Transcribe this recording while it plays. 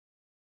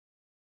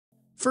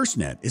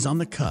FirstNet is on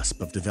the cusp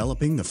of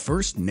developing the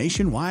first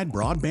nationwide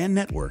broadband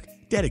network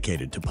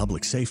dedicated to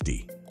public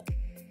safety.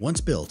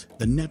 Once built,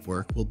 the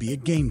network will be a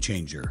game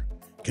changer,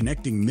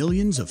 connecting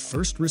millions of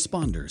first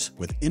responders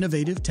with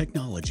innovative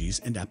technologies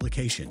and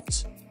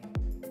applications.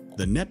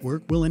 The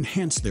network will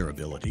enhance their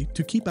ability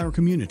to keep our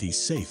communities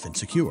safe and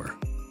secure.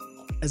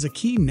 As a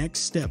key next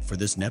step for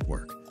this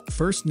network,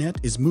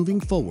 FirstNet is moving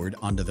forward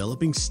on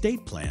developing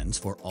state plans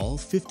for all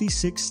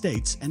 56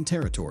 states and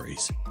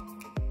territories.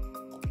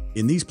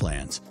 In these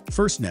plans,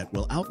 FirstNet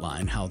will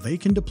outline how they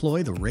can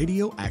deploy the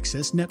radio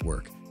access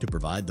network to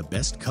provide the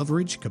best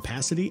coverage,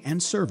 capacity,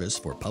 and service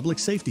for public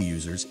safety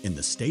users in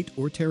the state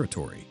or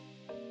territory.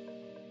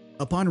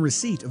 Upon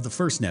receipt of the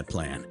FirstNet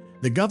plan,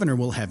 the governor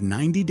will have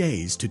 90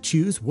 days to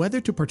choose whether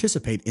to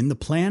participate in the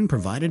plan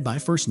provided by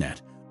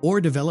FirstNet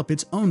or develop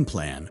its own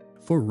plan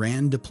for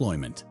RAN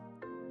deployment.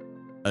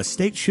 A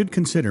state should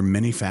consider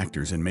many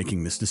factors in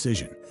making this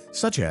decision,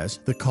 such as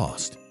the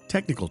cost,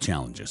 technical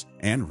challenges,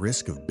 and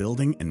risk of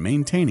building and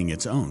maintaining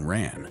its own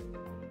RAN.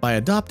 By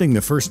adopting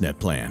the FirstNet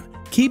plan,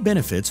 key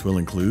benefits will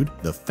include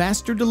the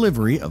faster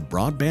delivery of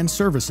broadband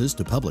services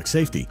to public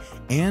safety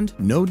and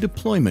no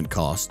deployment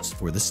costs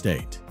for the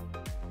state.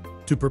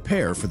 To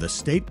prepare for the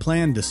state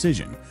plan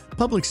decision,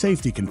 public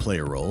safety can play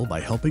a role by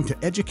helping to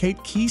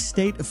educate key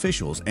state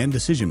officials and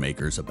decision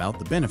makers about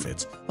the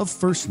benefits of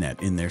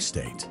FirstNet in their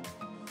state.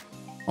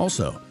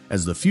 Also,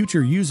 as the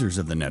future users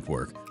of the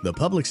network, the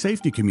public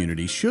safety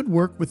community should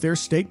work with their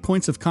state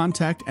points of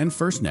contact and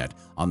FirstNet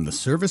on the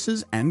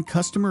services and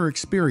customer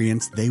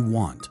experience they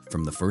want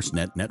from the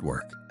FirstNet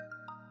network.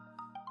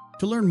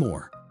 To learn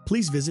more,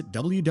 please visit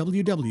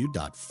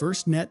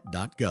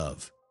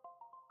www.firstnet.gov.